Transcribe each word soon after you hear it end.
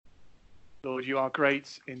Lord, you are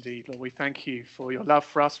great indeed. Lord, we thank you for your love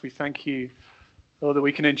for us. We thank you, Lord, that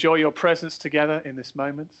we can enjoy your presence together in this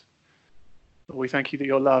moment. Lord, we thank you that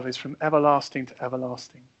your love is from everlasting to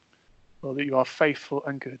everlasting. Lord, that you are faithful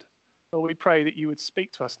and good. Lord, we pray that you would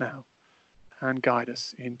speak to us now and guide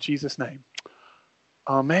us in Jesus' name.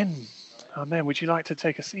 Amen. Amen. Would you like to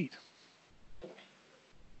take a seat?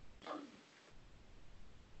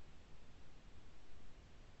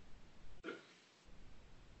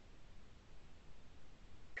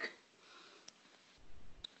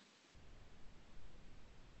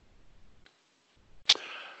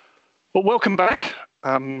 Well, welcome back.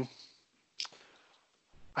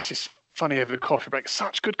 It's funny over coffee break.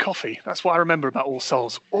 Such good coffee. That's what I remember about All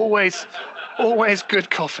Souls. Always good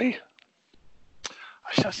coffee.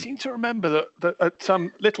 I seem to remember that at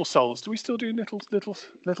Little Souls, do we still do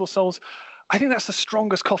Little Souls? I think that's the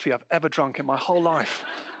strongest coffee I've ever drunk in my whole life.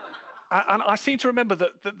 And I seem to remember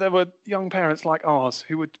that there were young parents like ours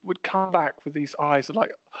who would come back with these eyes of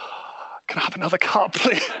like, oh, can I have another cup,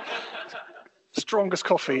 please? Strongest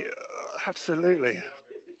coffee, absolutely.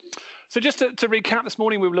 So just to recap, this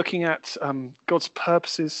morning we were looking at God's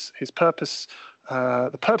purposes, his purpose,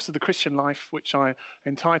 the purpose of the Christian life, which I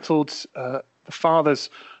entitled The Father's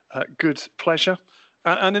Good Pleasure.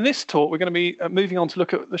 And in this talk, we're going to be moving on to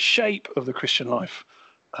look at the shape of the Christian life.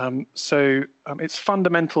 So its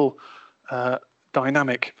fundamental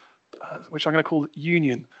dynamic, which I'm going to call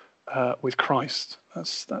union with Christ.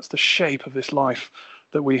 That's the shape of this life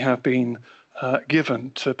that we have been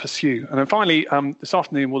given to pursue. And then finally, this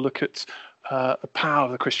afternoon, we'll look at the power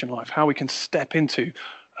of the Christian life, how we can step into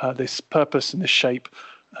this purpose and this shape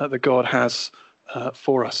that God has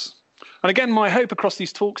for us. And again, my hope across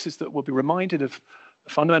these talks is that we'll be reminded of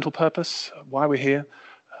the fundamental purpose, why we're here,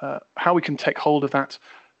 how we can take hold of that,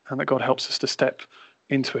 and that God helps us to step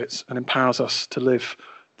into it and empowers us to live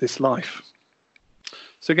this life.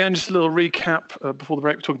 So again, just a little recap before the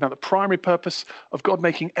break. We're talking about the primary purpose of God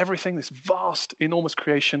making everything, this vast, enormous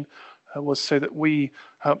creation, was so that we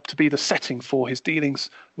to be the setting for his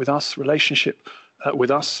dealings with us, relationship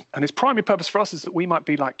with us. And his primary purpose for us is that we might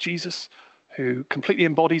be like Jesus, who completely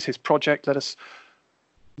embodies his project. Let us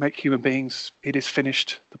make human beings. It is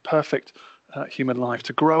finished, the perfect human life,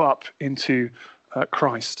 to grow up into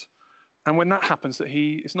Christ. And when that happens, that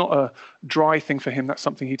he is not a dry thing for him, that's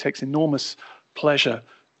something he takes enormous pleasure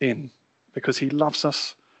in, because he loves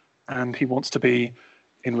us and he wants to be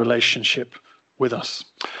in relationship with us.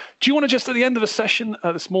 Do you want to just, at the end of the session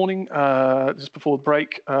this morning, just before the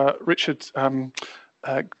break, Richard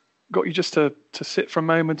got you just to sit for a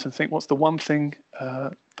moment and think, what's the one thing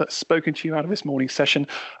that's spoken to you out of this morning's session?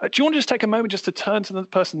 Do you want to just take a moment just to turn to the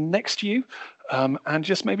person next to you and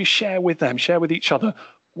just maybe share with them, share with each other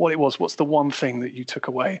what it was? What's the one thing that you took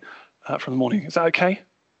away from the morning? Is that okay?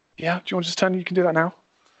 Yeah? Do you want to just turn? You can do that now.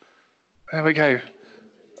 There we go.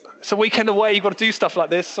 It's a weekend away. You've got to do stuff like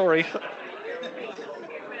this. Sorry.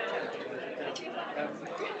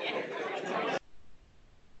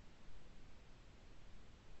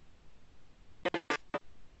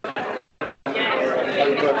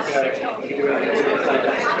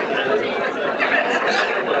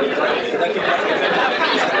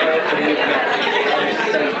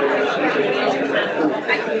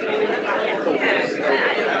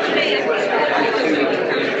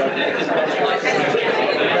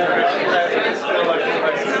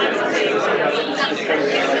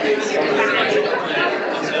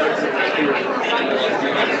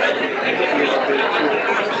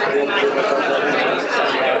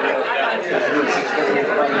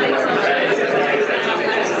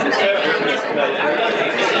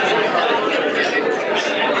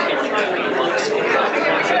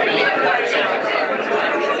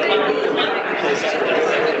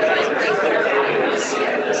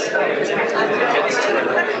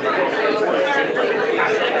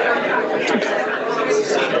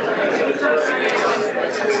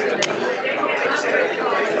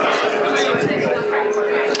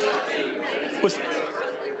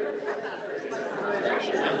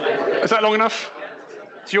 Is that long enough?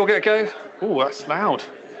 Do you all get a go? Oh, that's loud.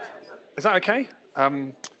 Is that okay?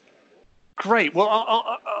 Great. Well,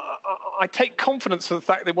 I take confidence in the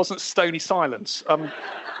fact there wasn't stony silence,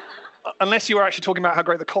 unless you were actually talking about how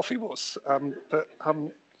great the coffee was.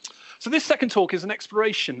 So this second talk is an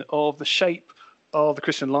exploration of the shape of the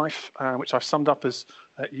Christian life, which I've summed up as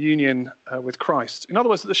union with Christ. In other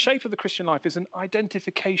words, the shape of the Christian life is an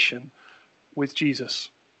identification with Jesus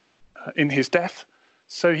in his death,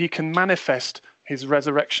 so he can manifest his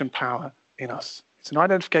resurrection power in us. It's an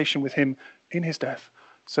identification with him in his death,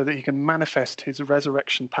 so that he can manifest his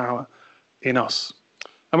resurrection power in us.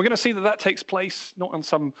 And we're going to see that takes place not on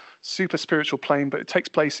some super spiritual plane, but it takes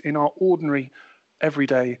place in our ordinary,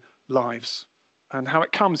 everyday lives. And how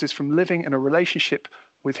it comes is from living in a relationship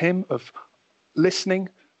with him, of listening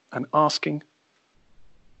and asking,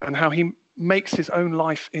 and how he makes his own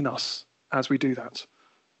life in us as we do that.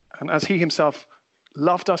 And as he himself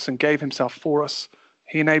loved us and gave himself for us,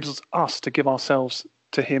 he enables us to give ourselves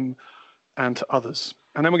to him and to others.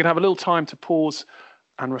 And then we're going to have a little time to pause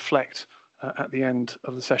and reflect at the end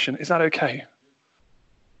of the session. Is that okay?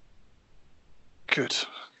 Good.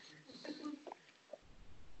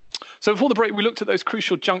 So before the break, we looked at those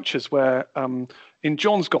crucial junctures where in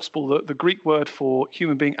John's gospel, the Greek word for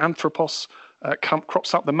human being, anthropos,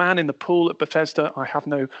 crops up. The man in the pool at Bethesda, I have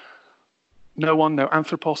no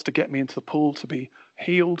anthropos to get me into the pool to be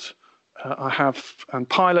healed. And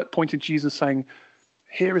Pilate pointed Jesus saying,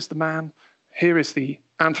 here is the man, here is the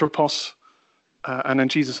anthropos. And then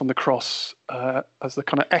Jesus on the cross, as the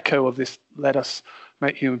kind of echo of this, let us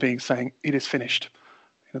make human beings, saying, it is finished.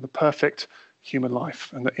 The perfect human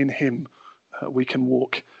life, and that in him we can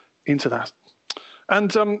walk into that.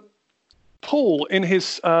 And Paul, in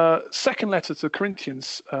his second letter to the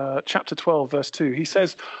Corinthians, chapter 12, verse 2, he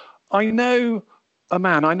says, I know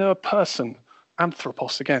a person,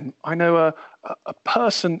 anthropos again, I know a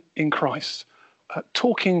person in Christ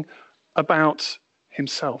talking about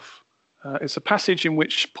himself. It's a passage in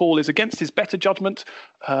which Paul is against his better judgment,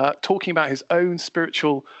 talking about his own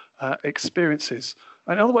spiritual experiences.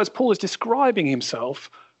 And in other words, Paul is describing himself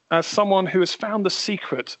as someone who has found the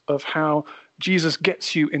secret of how Jesus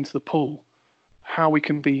gets you into the pool, how we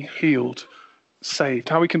can be healed, saved,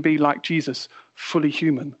 how we can be like Jesus, fully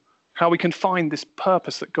human, how we can find this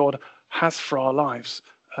purpose that God has for our lives,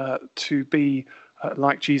 to be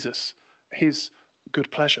like Jesus, his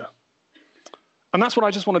good pleasure. And that's what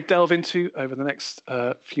I just want to delve into over the next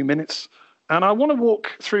few minutes. And I want to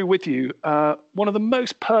walk through with you one of the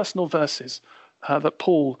most personal verses that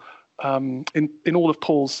Paul, in all of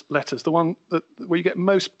Paul's letters, the one where you get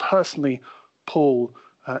most personally Paul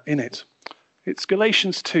in it. It's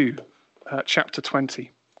Galatians 2, chapter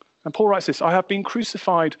 20. And Paul writes this, I have been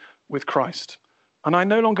crucified with Christ, and I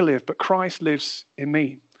no longer live, but Christ lives in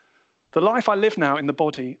me. The life I live now in the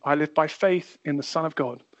body, I live by faith in the Son of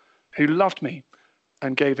God, who loved me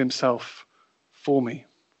and gave himself for me.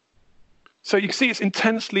 So you can see it's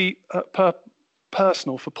intensely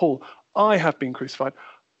personal for Paul. I have been crucified.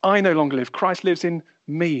 I no longer live. Christ lives in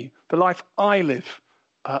me. The life I live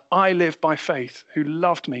by faith, who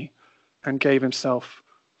loved me and gave himself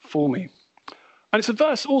for me. And it's a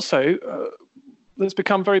verse also that's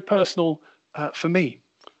become very personal for me.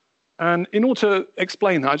 And in order to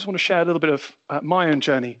explain that, I just want to share a little bit of my own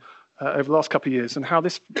journey over the last couple of years and how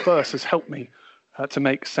this verse has helped me to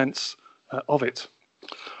make sense of it.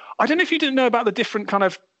 I don't know if you didn't know about the different kind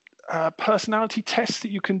of personality tests that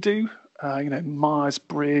you can do.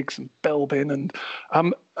 Myers-Briggs and Belbin,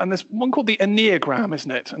 and there's one called the Enneagram,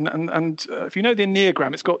 isn't it? And if you know the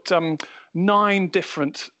Enneagram, it's got 9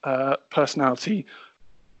 different personality.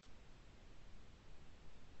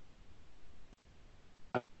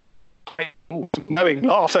 Knowing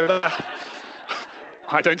laughter,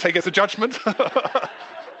 I don't take it as a judgment.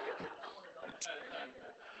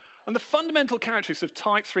 And the fundamental characteristics of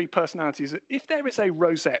type 3 personality is that if there is a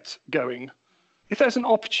rosette going, if there's an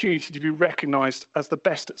opportunity to be recognized as the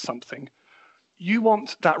best at something, you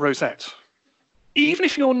want that rosette. Even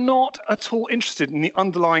if you're not at all interested in the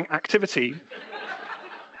underlying activity,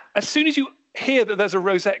 as soon as you hear that there's a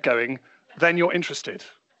rosette going, then you're interested.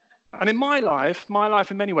 And in my life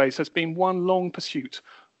in many ways has been one long pursuit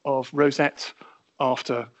of rosette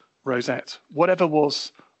after rosette, whatever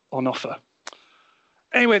was on offer.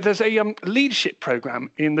 Anyway, there's a leadership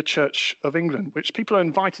program in the Church of England, which people are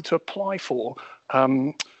invited to apply for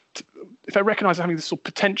if they recognise having this sort of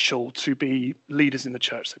potential to be leaders in the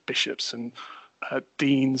church, so bishops and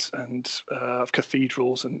deans and of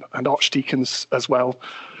cathedrals and archdeacons as well.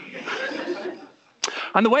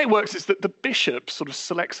 And the way it works is that the bishop sort of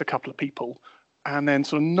selects a couple of people and then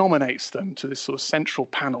sort of nominates them to this sort of central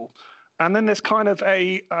panel. And then there's kind of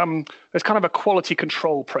a quality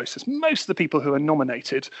control process. Most of the people who are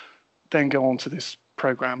nominated then go on to this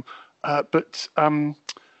program, but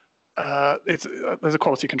there's a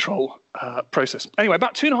quality control process. Anyway,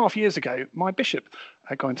 about 2.5 years ago, my bishop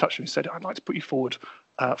got in touch with me and said, I'd like to put you forward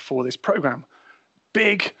for this program.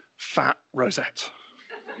 Big, fat rosette.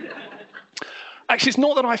 Actually, it's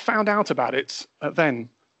not that I found out about it then.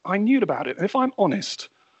 I knew about it. And if I'm honest,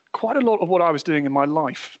 quite a lot of what I was doing in my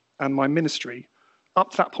life and my ministry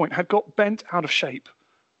up to that point had got bent out of shape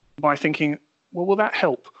by thinking, well, will that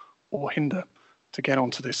help or hinder to get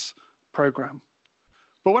onto this program?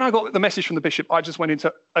 But when I got the message from the bishop, I just went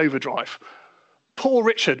into overdrive. Poor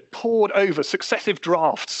Richard pored over successive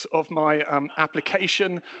drafts of my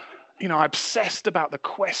application. I obsessed about the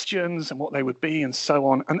questions and what they would be and so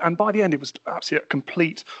on. And by the end, it was absolutely a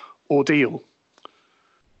complete ordeal.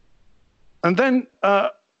 And then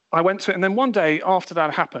I went to it. And then one day after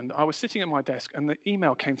that happened, I was sitting at my desk and the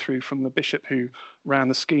email came through from the bishop who ran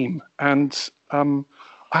the scheme. And I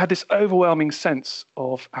had this overwhelming sense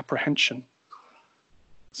of apprehension.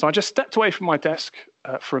 So I just stepped away from my desk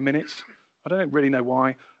for a minute. I don't really know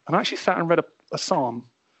why. And I actually sat and read a psalm.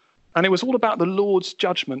 And it was all about the Lord's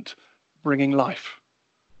judgment bringing life.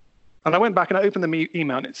 And I went back and I opened the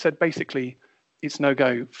email and it said basically, it's no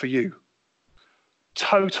go for you.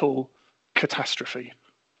 Total catastrophe.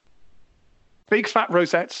 Big fat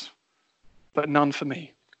rosettes, but none for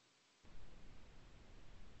me.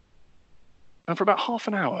 And for about half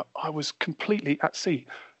an hour, I was completely at sea.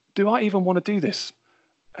 Do I even want to do this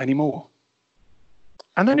anymore?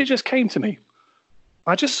 And then it just came to me.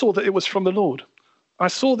 I just saw that it was from the Lord. I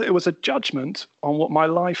saw that it was a judgment on what my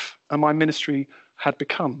life and my ministry had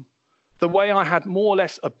become. The way I had more or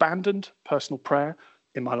less abandoned personal prayer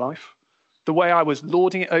in my life. The way I was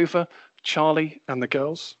lording it over Charlie and the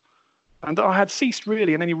girls. And that I had ceased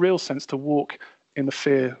really in any real sense to walk in the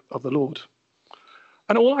fear of the Lord.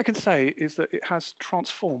 And all I can say is that it has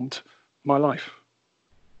transformed my life.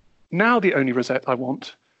 Now the only rosette I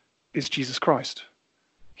want is Jesus Christ.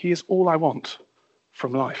 He is all I want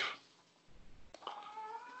from life.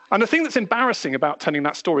 And the thing that's embarrassing about telling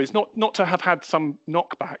that story is not to have had some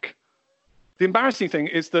knockback. The embarrassing thing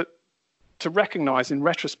is that to recognize in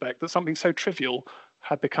retrospect that something so trivial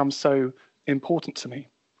had become so important to me.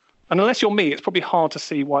 And unless you're me, it's probably hard to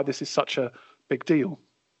see why this is such a big deal.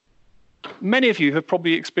 Many of you have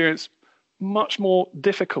probably experienced much more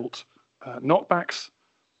difficult knockbacks,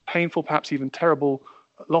 painful, perhaps even terrible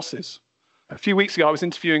losses. A few weeks ago, I was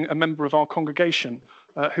interviewing a member of our congregation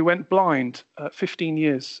who went blind 15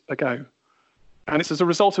 years ago. And it's as a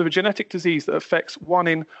result of a genetic disease that affects 1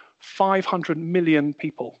 in 500 million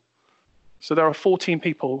people. So there are 14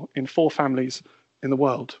 people in 4 families in the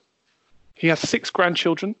world. He has 6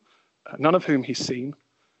 grandchildren, none of whom he's seen.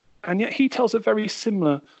 And yet he tells a very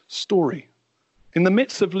similar story. In the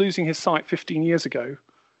midst of losing his sight 15 years ago,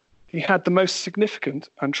 he had the most significant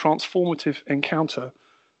and transformative encounter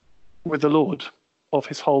with the Lord of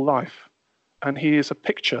his whole life. And he is a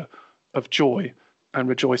picture of joy and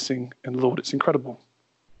rejoicing in the Lord. It's incredible.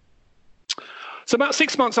 So about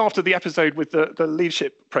 6 months after the episode with the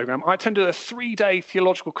leadership program, I attended a 3-day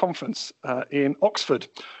theological conference in Oxford.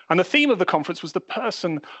 And the theme of the conference was the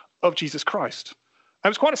person of Jesus Christ. And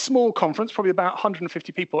it was quite a small conference, probably about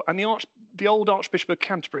 150 people. And the old Archbishop of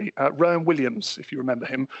Canterbury, Rowan Williams, if you remember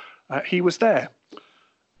him, he was there.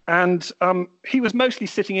 And he was mostly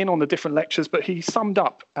sitting in on the different lectures, but he summed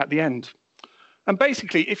up at the end. And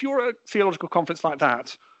basically, if you're at a theological conference like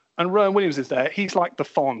that, and Rowan Williams is there, he's like the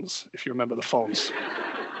Fonz, if you remember the Fonz.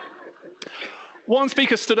 One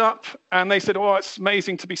speaker stood up and they said, oh, it's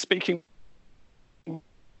amazing to be speaking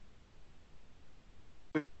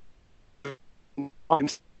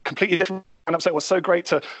completely different. And it was so great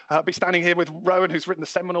to be standing here with Rowan, who's written the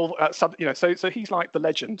seminal, so he's like the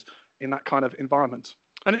legend in that kind of environment.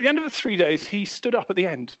 And at the end of the 3 days, he stood up at the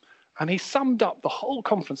end and he summed up the whole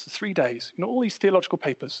conference of 3 days, all these theological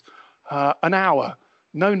papers, an hour,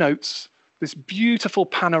 no notes, this beautiful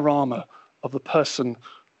panorama of the person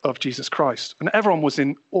of Jesus Christ. And everyone was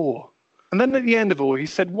in awe. And then at the end of all, he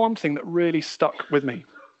said one thing that really stuck with me.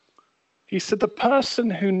 He said, the person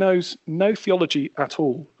who knows no theology at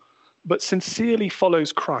all, but sincerely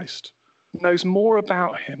follows Christ, knows more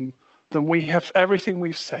about him than we have everything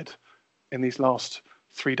we've said in these last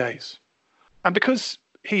 3 days. And because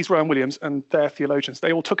he's Rowan Williams and they're theologians,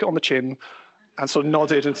 they all took it on the chin and sort of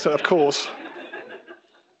nodded and said, of course.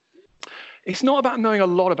 It's not about knowing a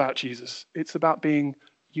lot about Jesus. It's about being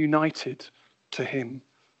united to him.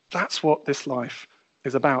 That's what this life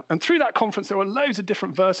is about. And through that conference, there were loads of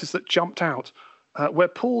different verses that jumped out where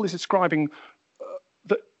Paul is describing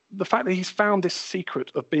the fact that he's found this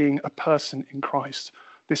secret of being a person in Christ,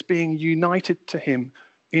 this being united to him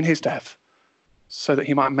in his death so that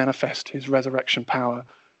he might manifest his resurrection power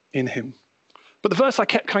in him. But the verse I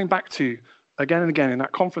kept coming back to again and again in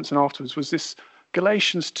that conference and afterwards was this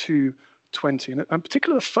Galatians 2:20, and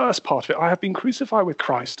particularly the first part of it. I have been crucified with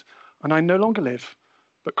Christ, and I no longer live,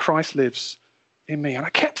 but Christ lives in me. And I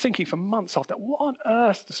kept thinking for months after that, what on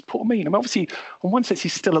earth does Paul mean? I mean, obviously, in one sense,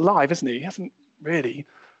 he's still alive, isn't he? He hasn't really.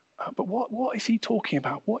 But what is he talking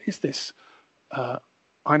about? What is this?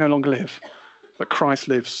 I no longer live, but Christ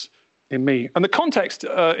lives in me. And the context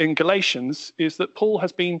in Galatians is that Paul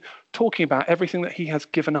has been talking about everything that he has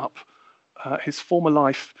given up, his former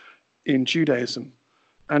life in Judaism.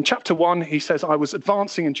 And chapter 1, he says, I was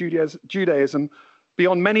advancing in Judaism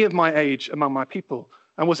beyond many of my age among my people,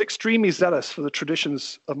 and was extremely zealous for the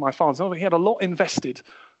traditions of my fathers. In other words, he had a lot invested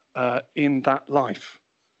in that life.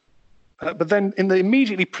 But then in the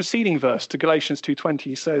immediately preceding verse to Galatians 2:20,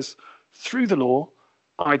 he says, through the law,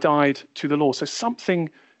 I died to the law. So something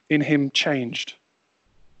in him changed.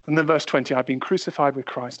 And then verse 20, I've been crucified with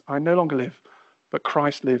Christ. I no longer live, but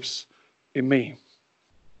Christ lives in me.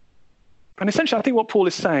 And essentially, I think what Paul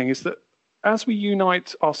is saying is that as we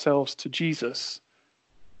unite ourselves to Jesus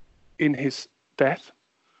in his death,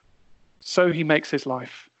 so he makes his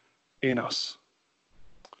life in us.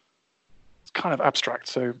 It's kind of abstract,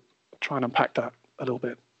 so I'll try and unpack that a little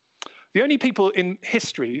bit. The only people in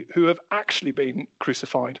history who have actually been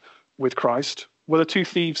crucified with Christ were the two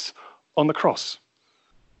thieves on the cross.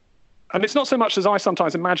 And it's not so much as I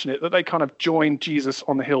sometimes imagine it that they kind of joined Jesus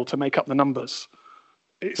on the hill to make up the numbers.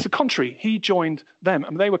 It's the contrary. He joined them. I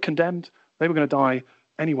mean, they were condemned. They were going to die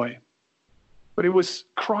anyway. But it was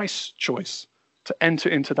Christ's choice to enter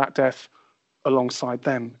into that death alongside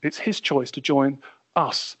them. It's his choice to join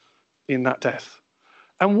us in that death.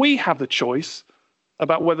 And we have the choice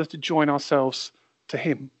about whether to join ourselves to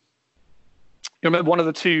him. You remember one of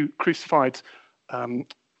the two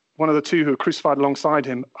who were crucified alongside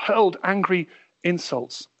him hurled angry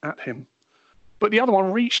insults at him. But the other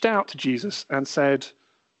one reached out to Jesus and said,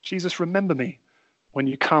 Jesus, remember me when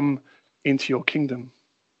you come into your kingdom.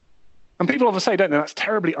 And people often say, don't they, that's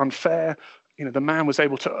terribly unfair. You know, the man was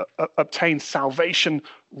able to obtain salvation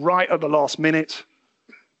right at the last minute.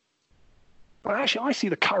 But actually, I see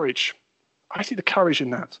the courage. I see the courage in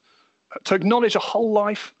that. To acknowledge a whole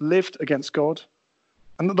life lived against God,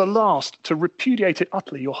 and at the last, to repudiate it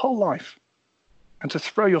utterly, your whole life, and to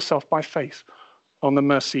throw yourself by faith on the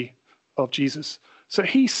mercy of Jesus. So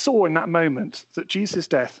he saw in that moment that Jesus'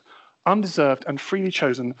 death, undeserved and freely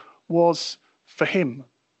chosen, was for him.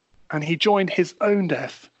 And he joined his own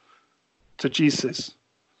death to Jesus.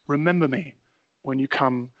 Remember me when you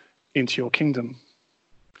come into your kingdom.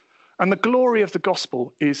 And the glory of the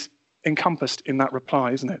gospel is encompassed in that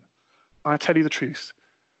reply, isn't it? I tell you the truth.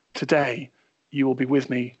 Today, you will be with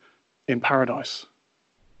me in paradise.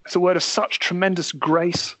 It's a word of such tremendous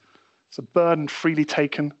grace. It's a burden freely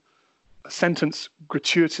taken, a sentence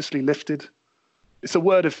gratuitously lifted. It's a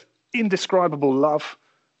word of indescribable love,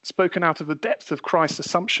 spoken out of the depth of Christ's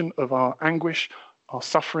assumption of our anguish, our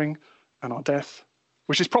suffering, and our death,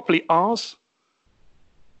 which is properly ours,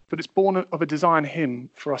 but it's born of a desire in him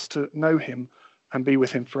for us to know him and be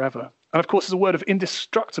with him forever. And of course, it's a word of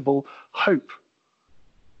indestructible hope.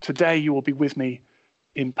 Today you will be with me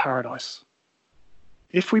in paradise.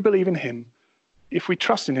 If we believe in him, if we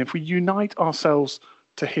trust in him, if we unite ourselves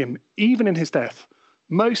to him, even in his death,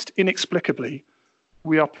 most inexplicably,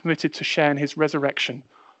 we are permitted to share in his resurrection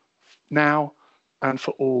now and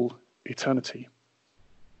for all eternity.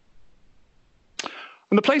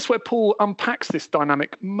 And the place where Paul unpacks this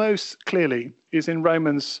dynamic most clearly is in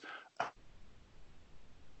Romans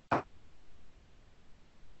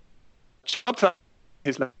chapter.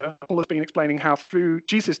 His letter, Paul has been explaining how through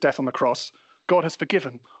Jesus' death on the cross, God has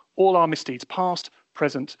forgiven all our misdeeds, past,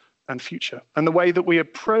 present, and future. And the way that we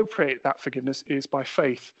appropriate that forgiveness is by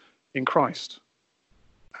faith in Christ.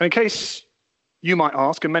 And in case you might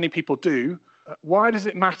ask, and many people do, why does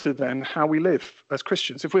it matter then how we live as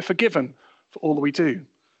Christians? If we're forgiven for all that we do,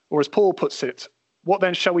 or as Paul puts it, what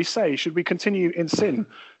then shall we say? Should we continue in sin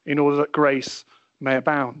in order that grace may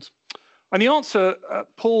abound? And the answer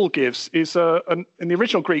Paul gives is, in the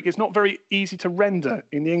original Greek, is not very easy to render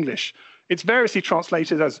in the English. It's variously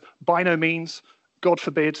translated as by no means, God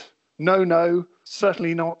forbid, no,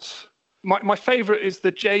 certainly not. My favorite is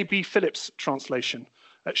the J.B. Phillips translation.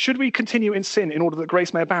 Should we continue in sin in order that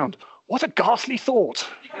grace may abound? What a ghastly thought.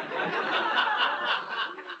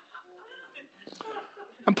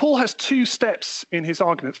 And Paul has two steps in his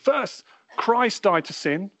argument. First, Christ died to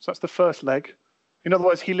sin, so that's the first leg. In other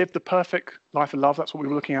words, he lived the perfect life of love. That's what we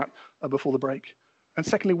were looking at before the break. And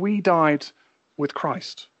secondly, we died with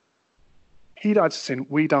Christ. He died to sin,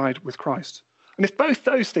 we died with Christ. And if both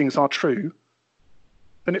those things are true,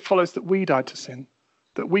 then it follows that we died to sin,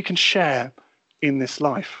 that we can share in this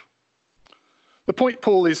life. The point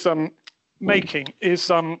Paul is making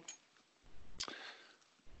is a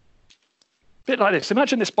bit like this.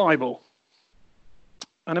 Imagine this Bible.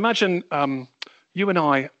 And imagine you and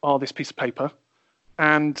I are this piece of paper,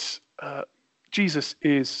 and Jesus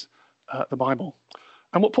is the Bible.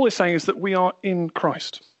 And what Paul is saying is that we are in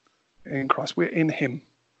Christ. In Christ, we're in him.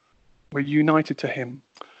 We're united to him.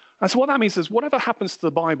 And so what that means is whatever happens to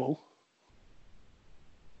the Bible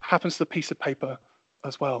happens to the piece of paper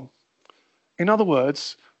as well. In other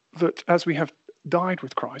words, that as we have died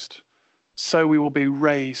with Christ, so we will be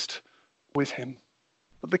raised with him.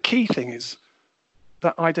 But the key thing is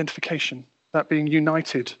that identification, that being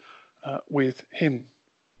united with him.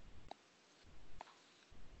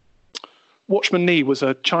 Watchman Nee was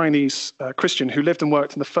a Chinese Christian who lived and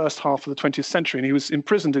worked in the first half of the 20th century, and he was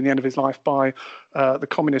imprisoned in the end of his life by the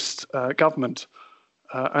communist government.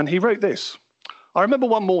 And he wrote this: "I remember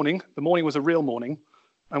one morning, the morning was a real morning,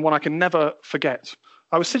 and one I can never forget.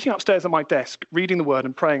 I was sitting upstairs at my desk, reading the word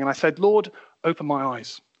and praying, and I said, 'Lord, open my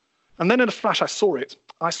eyes.' And then in a flash I saw it.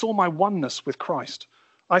 I saw my oneness with Christ.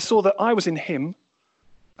 I saw that I was in him,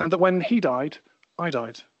 and that when he died, I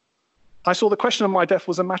died. I saw the question of my death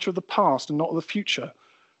was a matter of the past and not of the future.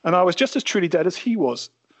 And I was just as truly dead as he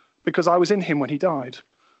was, because I was in him when he died.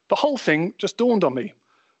 The whole thing just dawned on me.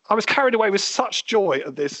 I was carried away with such joy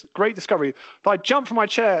at this great discovery that I jumped from my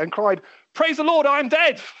chair and cried, 'Praise the Lord, I am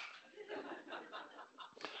dead!'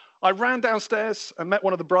 I ran downstairs and met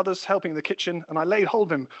one of the brothers helping in the kitchen, and I laid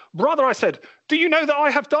hold of him. 'Brother,' I said, 'do you know that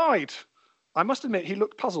I have died?' I must admit he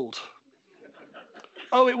looked puzzled.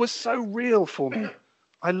 Oh, it was so real for me.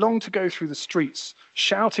 I longed to go through the streets,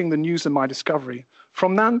 shouting the news of my discovery.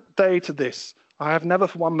 From that day to this, I have never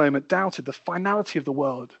for one moment doubted the finality of the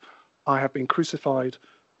world. I have been crucified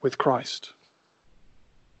with Christ."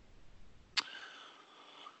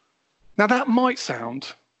 Now that might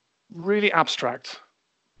sound really abstract,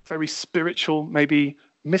 very spiritual, maybe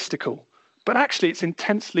mystical, but actually it's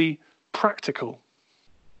intensely practical.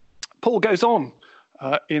 Paul goes on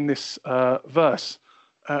in this verse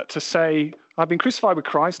to say, "I've been crucified with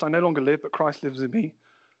Christ. I no longer live, but Christ lives in me.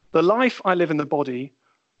 The life I live in the body,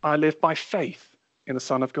 I live by faith in the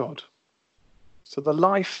Son of God." So the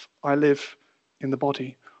life I live in the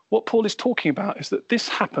body. What Paul is talking about is that this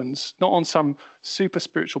happens not on some super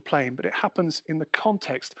spiritual plane, but it happens in the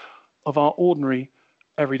context of our ordinary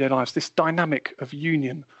everyday lives, this dynamic of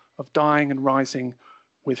union, of dying and rising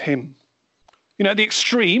with him. You know, at the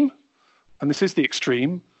extreme, and this is the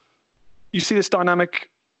extreme, you see this dynamic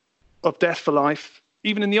of death for life,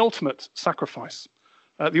 even in the ultimate sacrifice.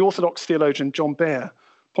 The Orthodox theologian John Baer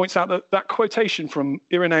points out that that quotation from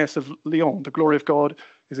Irenaeus of Lyon, "The glory of God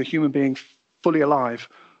is a human being fully alive."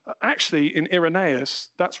 Actually, in Irenaeus,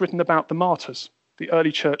 that's written about the martyrs, the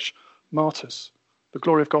early church martyrs. The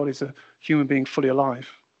glory of God is a human being fully alive.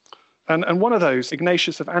 And one of those,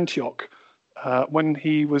 Ignatius of Antioch, when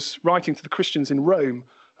he was writing to the Christians in Rome,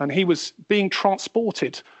 and he was being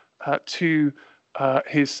transported to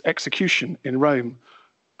his execution in Rome,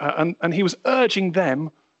 and he was urging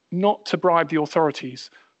them not to bribe the authorities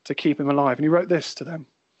to keep him alive. And he wrote this to them: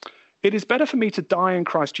 "It is better for me to die in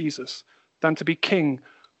Christ Jesus than to be king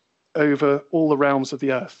over all the realms of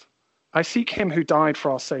the earth. I seek him who died for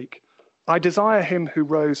our sake. I desire him who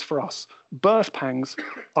rose for us. Birth pangs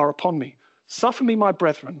are upon me. Suffer me, my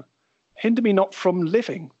brethren. Hinder me not from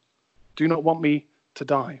living. Do not want me to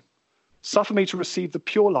die. Suffer me to receive the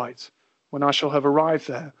pure light. When I shall have arrived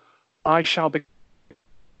there, I shall be..."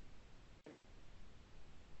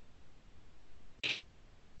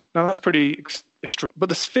 Now that's pretty extreme. But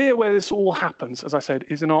the sphere where this all happens, as I said,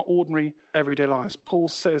 is in our ordinary everyday lives. Paul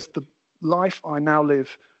says, "The life I now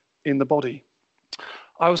live in the body."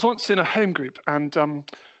 I was once in a home group, and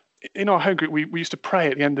in our home group, we used to pray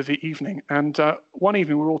at the end of the evening. And one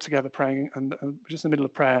evening, we were all together praying, and just in the middle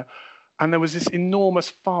of prayer, and there was this enormous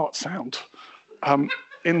fart sound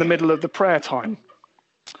in the middle of the prayer time.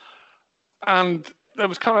 And there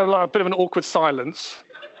was kind of like a bit of an awkward silence.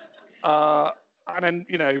 And then,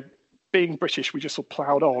 you know, being British, we just sort of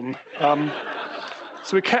ploughed on.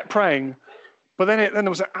 So we kept praying, but then there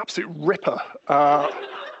was an absolute ripper.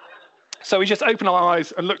 So we just opened our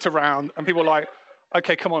eyes and looked around, and people were like,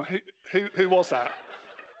 "Okay, come on, who was that?"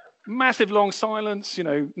 Massive long silence, you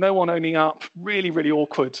know, no one owning up, really, really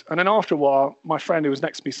awkward. And then after a while, my friend who was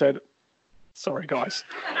next to me said, "Sorry, guys."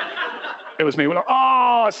 It was me. We're like,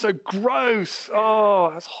 "Oh, it's so gross.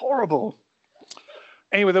 Oh, that's horrible."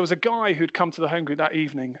 Anyway, there was a guy who'd come to the home group that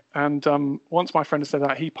evening, and once my friend had said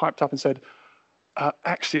that, he piped up and said,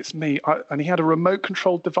 "Actually, it's me." And he had a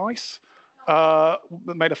remote-controlled device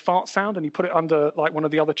that made a fart sound, and he put it under like one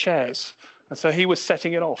of the other chairs. And so he was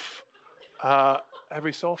setting it off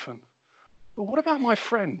every so often. But what about my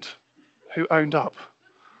friend who owned up?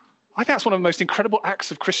 I think that's one of the most incredible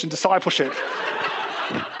acts of Christian discipleship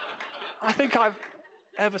I think I've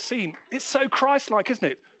ever seen. It's so Christ-like, isn't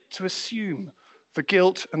it? To assume the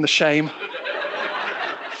guilt and the shame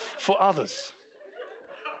for others.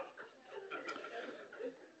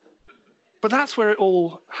 But that's where it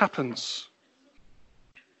all happens.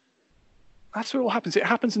 That's where it all happens. It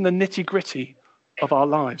happens in the nitty-gritty of our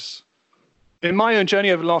lives. In my own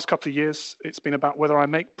journey over the last couple of years, it's been about whether I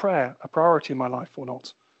make prayer a priority in my life or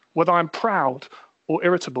not, whether I'm proud or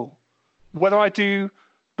irritable, whether I do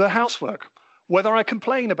the housework, whether I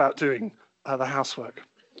complain about doing the housework,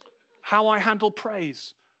 how I handle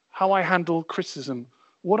praise, how I handle criticism,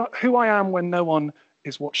 who I am when no one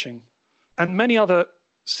is watching, and many other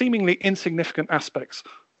seemingly insignificant aspects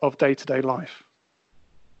of day-to-day life.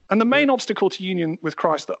 And the main obstacle to union with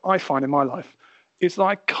Christ that I find in my life is that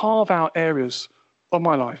I carve out areas of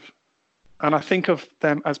my life, and I think of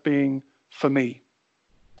them as being for me.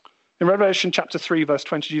 In Revelation chapter 3, verse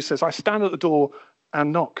 20, Jesus says, I stand at the door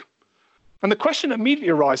and knock. And the question that immediately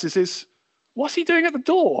arises is, what's he doing at the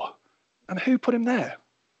door? And who put him there?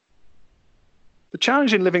 The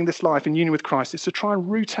challenge in living this life in union with Christ is to try and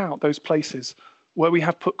root out those places where we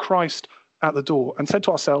have put Christ at the door and said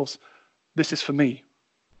to ourselves, this is for me.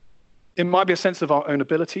 It might be a sense of our own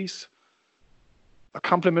abilities,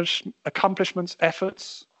 accomplishments,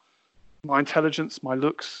 efforts, my intelligence, my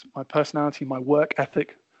looks, my personality, my work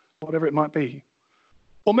ethic, whatever it might be.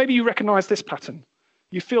 Or maybe you recognize this pattern.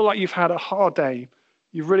 You feel like you've had a hard day,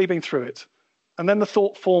 you've really been through it, and then the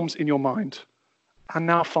thought forms in your mind, and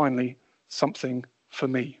now finally, something for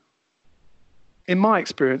me. In my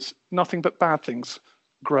experience, nothing but bad things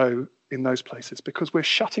grow in those places because we're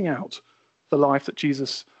shutting out the life that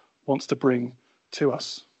Jesus wants to bring to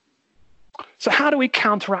us. So how do we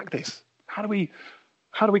counteract this? How do we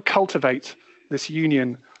cultivate this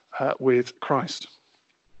union with Christ?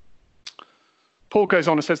 Paul goes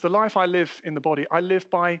on and says, the life I live in the body, I live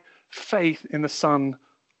by faith in the Son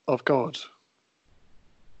of God.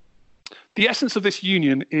 The essence of this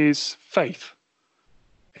union is faith.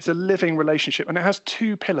 It's a living relationship, and it has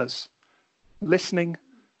two pillars, listening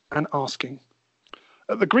and asking.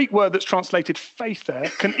 The Greek word that's translated faith there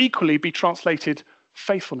can equally be translated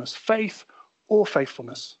faithfulness, faith or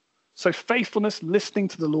faithfulness. So faithfulness, listening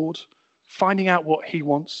to the Lord, finding out what he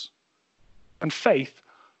wants, and faith,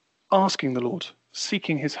 asking the Lord,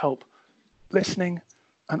 seeking his help, listening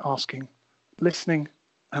and asking, listening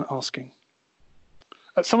and asking.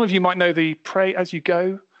 Some of you might know the Pray As You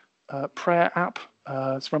Go prayer app.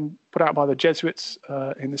 It's put out by the Jesuits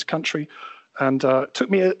in this country. And it took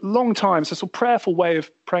me a long time. It's a sort of prayerful way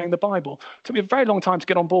of praying the Bible. It took me a very long time to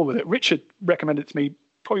get on board with it. Richard recommended it to me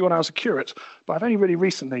probably when I was a curate, but I've only really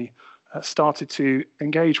recently started to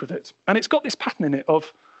engage with it. And it's got this pattern in it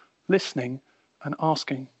of listening and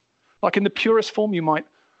asking. Like in the purest form, you might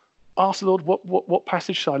ask the Lord, what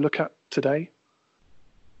passage should I look at today?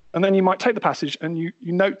 And then you might take the passage and you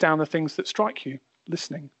note down the things that strike you,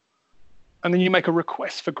 listening. And then you make a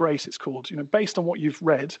request for grace, it's called. Based on what you've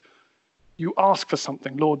read, you ask for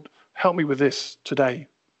something. Lord, help me with this today.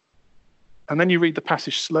 And then you read the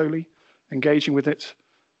passage slowly, engaging with it,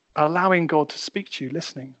 allowing God to speak to you,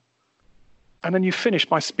 listening. And then you finish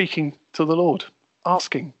by speaking to the Lord,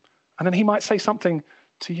 asking. And then he might say something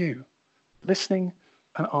to you, listening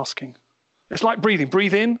and asking. It's like breathing.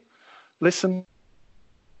 Breathe in, listen.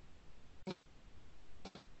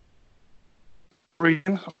 Breathe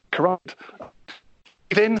in, correct.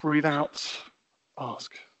 Breathe in, breathe out,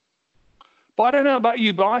 ask. But I don't know about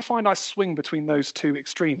you, but I find I swing between those two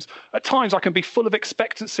extremes. At times I can be full of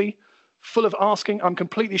expectancy, full of asking. I'm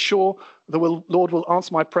completely sure the Lord will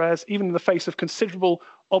answer my prayers, even in the face of considerable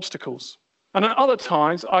obstacles. And at other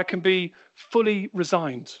times I can be fully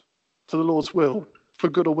resigned to the Lord's will, for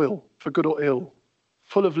good or ill,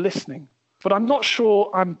 full of listening. But I'm not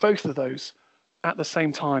sure I'm both of those at the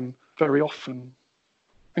same time very often.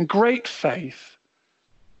 And great faith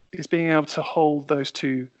is being able to hold those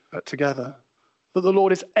two together. That the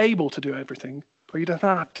Lord is able to do everything, but you don't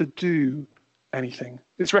have to do anything.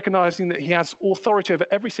 It's recognizing that he has authority over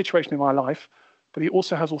every situation in my life, but he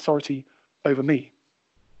also has authority over me.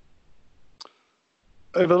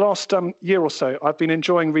 Over the last year or so, I've been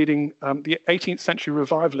enjoying reading the 18th century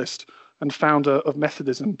revivalist and founder of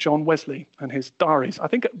Methodism, John Wesley, and his diaries. I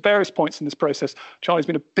think at various points in this process, Charlie's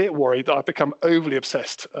been a bit worried that I've become overly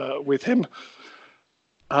obsessed with him.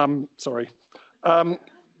 Sorry.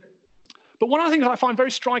 But one of the things I find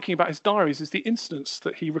very striking about his diaries is the incidents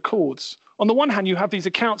that he records. On the one hand, you have these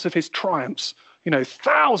accounts of his triumphs.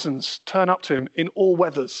 Thousands turn up to him in all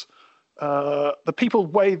weathers. The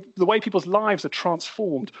way people's lives are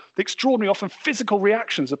transformed, the extraordinary, often physical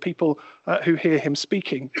reactions of people who hear him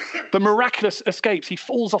speaking, the miraculous escapes. He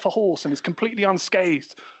falls off a horse and is completely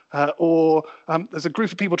unscathed Or there's a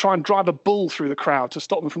group of people try and drive a bull through the crowd to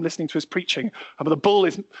stop them from listening to his preaching. But the bull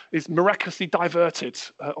is miraculously diverted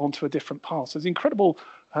onto a different path. So there's incredible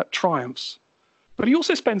triumphs. But he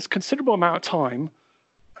also spends considerable amount of time,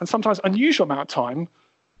 and sometimes unusual amount of time,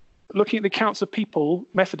 looking at the accounts of people,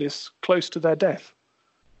 Methodists, close to their death.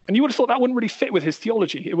 And you would have thought that wouldn't really fit with his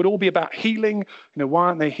theology. It would all be about healing. Why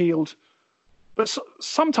aren't they healed? But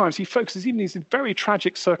sometimes he focuses, even in these very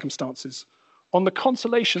tragic circumstances, on the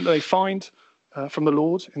consolation that they find from the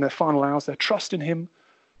Lord in their final hours, their trust in him,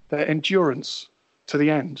 their endurance to the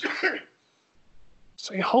end.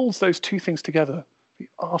 So he holds those two things together, the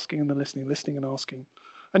asking and the listening, listening and asking.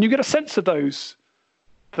 And you get a sense of those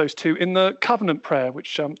two in the covenant prayer,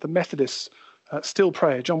 which the Methodists still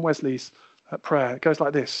pray, John Wesley's prayer. It goes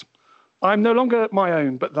like this: I am no longer my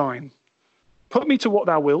own, but thine. Put me to what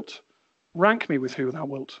thou wilt, rank me with who thou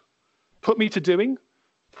wilt. Put me to doing,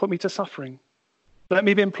 put me to suffering. Let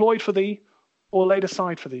me be employed for thee, or laid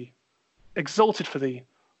aside for thee, exalted for thee,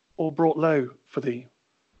 or brought low for thee.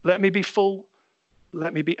 Let me be full,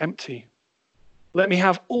 let me be empty. Let me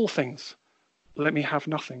have all things, let me have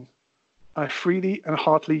nothing. I freely and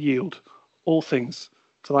heartily yield all things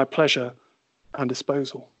to thy pleasure and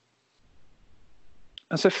disposal.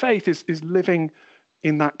 And so faith is living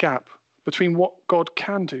in that gap between what God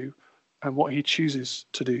can do and what he chooses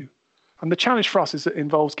to do. And the challenge for us is that it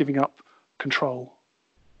involves giving up control.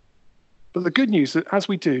 But the good news is that as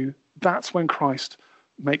we do, that's when Christ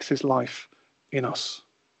makes his life in us.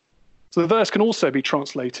 So the verse can also be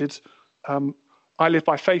translated, I live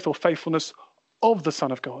by faith or faithfulness of the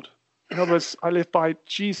Son of God. In other words, I live by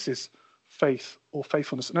Jesus' faith or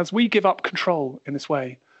faithfulness. And as we give up control in this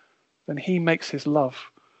way, then he makes his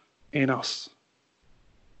love in us.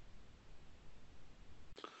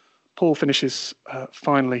 Paul finishes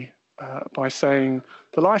finally by saying,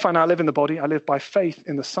 the life I now live in the body, I live by faith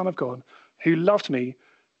in the Son of God, who loved me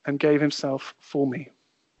and gave himself for me.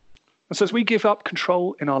 And so as we give up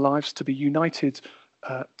control in our lives to be united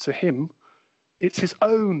to him, it's his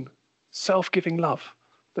own self-giving love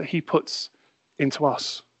that he puts into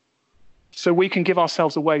us. So we can give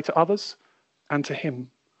ourselves away to others and to him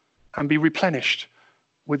and be replenished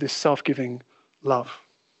with this self-giving love.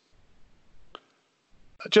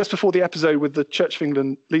 Just before the episode with the Church of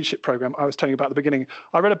England leadership program I was telling you about at the beginning,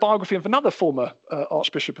 I read a biography of another former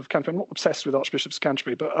Archbishop of Canterbury. I'm not obsessed with Archbishops of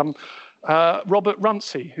Canterbury, but Robert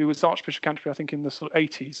Runcie, who was Archbishop of Canterbury, I think, in the sort of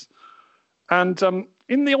 80s. And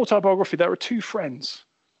in the autobiography, there are two friends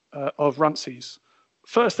of Runcie's.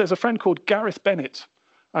 First, there's a friend called Gareth Bennett.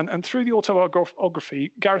 And through the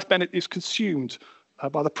autobiography, Gareth Bennett is consumed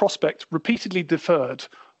by the prospect, repeatedly deferred,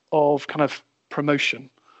 of kind of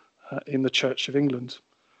promotion in the Church of England.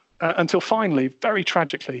 Until finally, very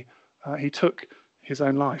tragically, he took his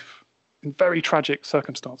own life in very tragic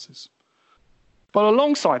circumstances. But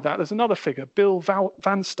alongside that, there's another figure, Bill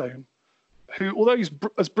Vanstone, who, although he's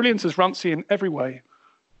as brilliant as Runcie in every way,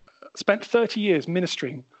 spent 30 years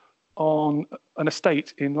ministering on an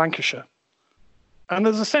estate in Lancashire. And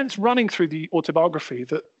there's a sense running through the autobiography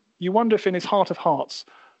that you wonder if in his heart of hearts,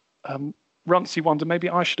 Runcie wondered, maybe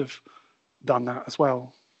I should have done that as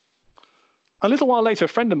well. A little while later, a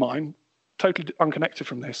friend of mine, totally unconnected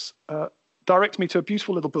from this, directed me to a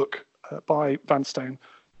beautiful little book by Vanstone.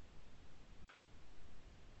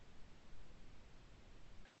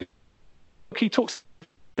 He talks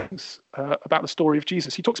about the story of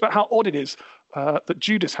Jesus. He talks about how odd it is that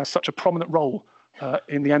Judas has such a prominent role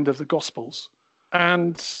in the end of the Gospels,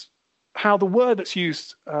 and how the word that's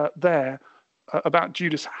used there about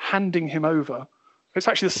Judas handing him over, it's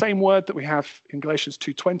actually the same word that we have in Galatians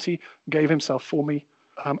 2:20, gave himself for me.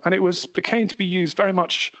 And it became to be used very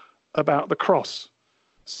much about the cross.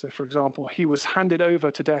 So, for example, he was handed over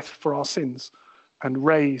to death for our sins and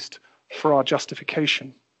raised for our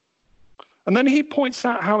justification. And then he points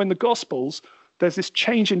out how in the Gospels, there's this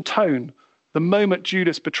change in tone the moment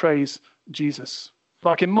Judas betrays Jesus.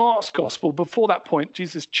 Like in Mark's Gospel, before that point,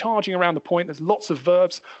 Jesus is charging around the point. There's lots of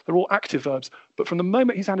verbs. They're all active verbs. But from the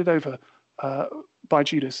moment he's handed over by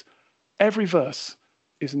Judas, every verse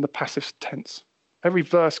is in the passive tense. Every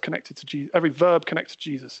verse connected to Jesus, every verb connected to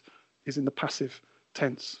Jesus is in the passive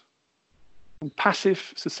tense. And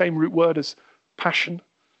passive is the same root word as passion,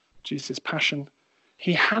 Jesus' passion.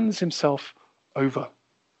 He hands himself over.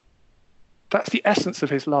 That's the essence of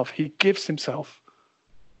his love. He gives himself.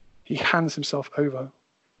 He hands himself over.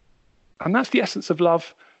 And that's the essence of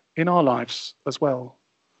love in our lives as well.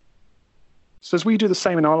 So as we do the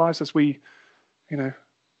same in our lives, as we,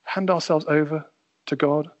 hand ourselves over to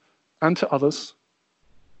God and to others,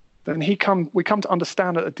 then we come to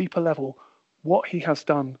understand at a deeper level what he has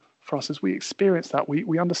done for us. As we experience that,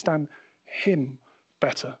 we understand him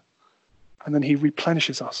better. And then he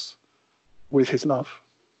replenishes us with his love.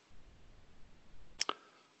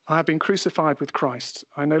 I have been crucified with Christ.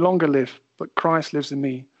 I no longer live, but Christ lives in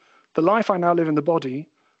me. The life I now live in the body,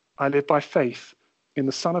 I live by faith in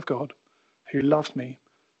the Son of God, who loved me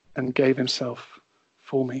and gave himself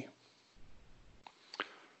for me.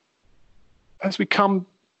 As we come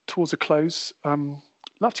towards a close, I'd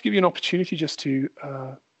love to give you an opportunity just to,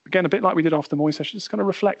 again, a bit like we did after the morning session, just kind of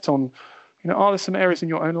reflect on, are there some areas in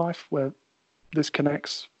your own life where this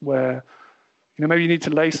connects, where, maybe you need to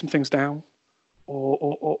lay some things down,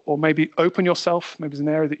 or maybe open yourself. Maybe there's an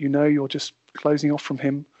area that you're just closing off from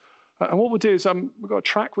him. And what we'll do is we've got a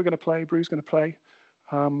track we're going to play, Bru's going to play.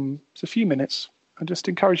 It's a few minutes. And just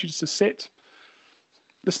encourage you just to sit,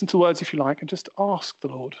 listen to words if you like, and just ask the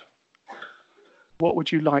Lord, what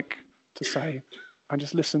would you like to say? And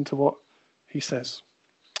just listen to what he says.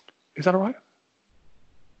 Is that all right?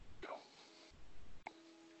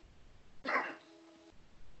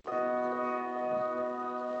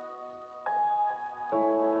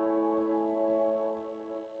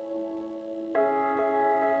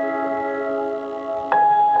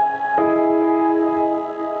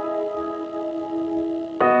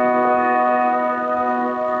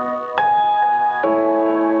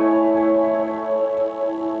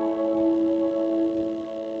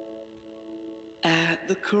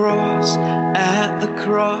 At the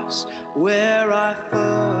cross, where I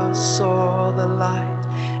first saw the light,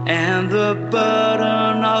 and the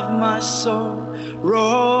burden of my soul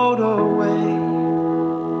rolled away.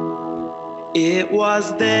 It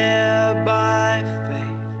was there by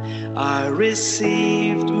faith I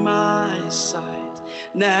received my sight.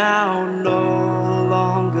 Now no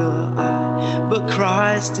longer I, but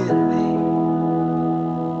Christ in me.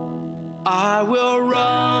 I will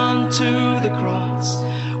run to the cross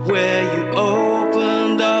where you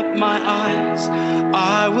opened up my eyes.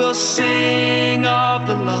 I will sing of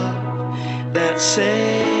the love that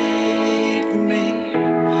saved me.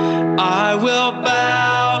 I will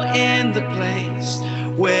bow in the place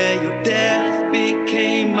where your death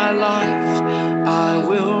became my life. I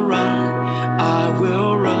will run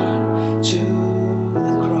to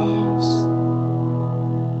the cross.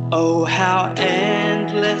 Oh, how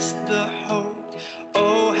endless the hope,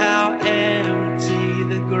 oh, how empty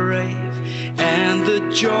the grave, and the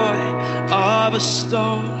joy of a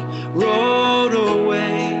stone rolled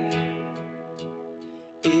away.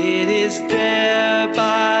 It is there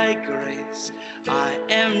by grace I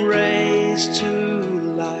am raised to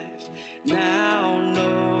life. Now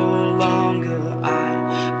no longer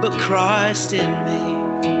I, but Christ in me.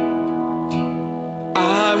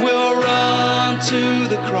 I will run to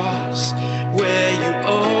the cross where you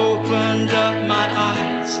opened up my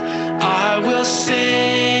eyes. I will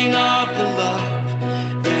sing of the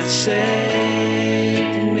love that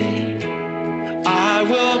saved me. I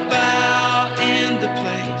will bow in the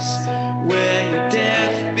place where your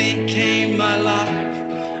death became my life.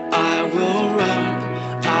 I will run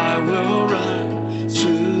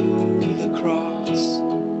to the cross.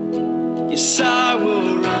 Yes, I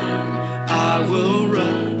will run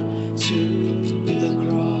to the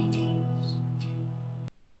cross.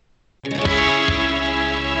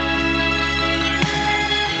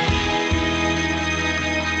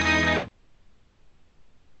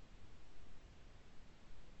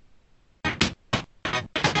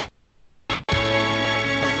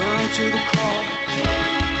 Run to the cross.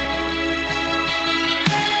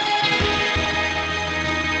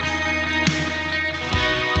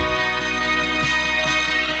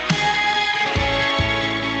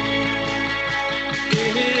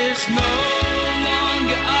 It is no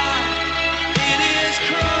longer I, it is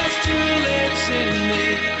Christ who lives in me.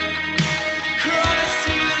 Christ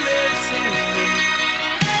who lives in me.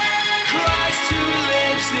 Christ who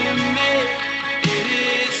lives in me. It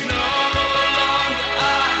is no longer I,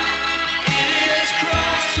 it is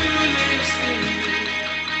Christ who lives in me.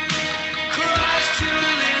 Christ who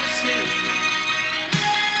lives in me.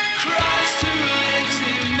 Christ who lives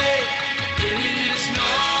in me. It is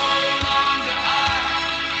no longer I,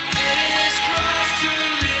 it is Christ who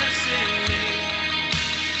lives in me.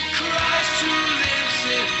 Christ who lives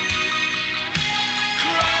in me.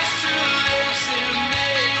 Christ who lives in me.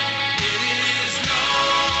 It is no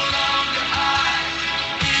longer I,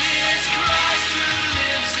 it is Christ who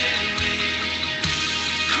lives in me.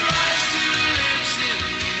 Christ who lives in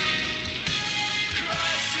me.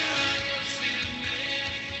 Christ who lives in me.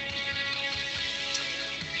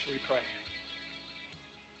 Shall we pray?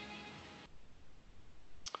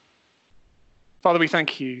 Father, we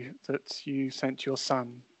thank you that you sent your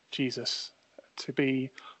Son, Jesus, to be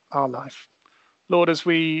our life. Lord, as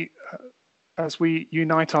we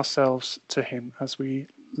unite ourselves to him, as we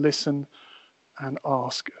listen and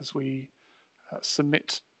ask, as we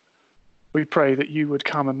submit, we pray that you would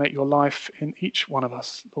come and make your life in each one of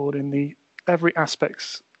us, Lord, in the everyday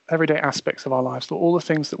aspects of our lives, Lord, all the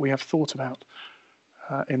things that we have thought about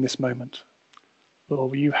in this moment.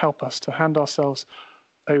 Lord, will you help us to hand ourselves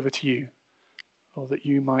over to you, Lord, that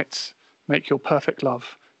you might make your perfect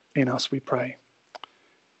love in us, we pray.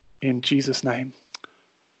 In Jesus' name,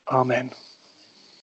 amen.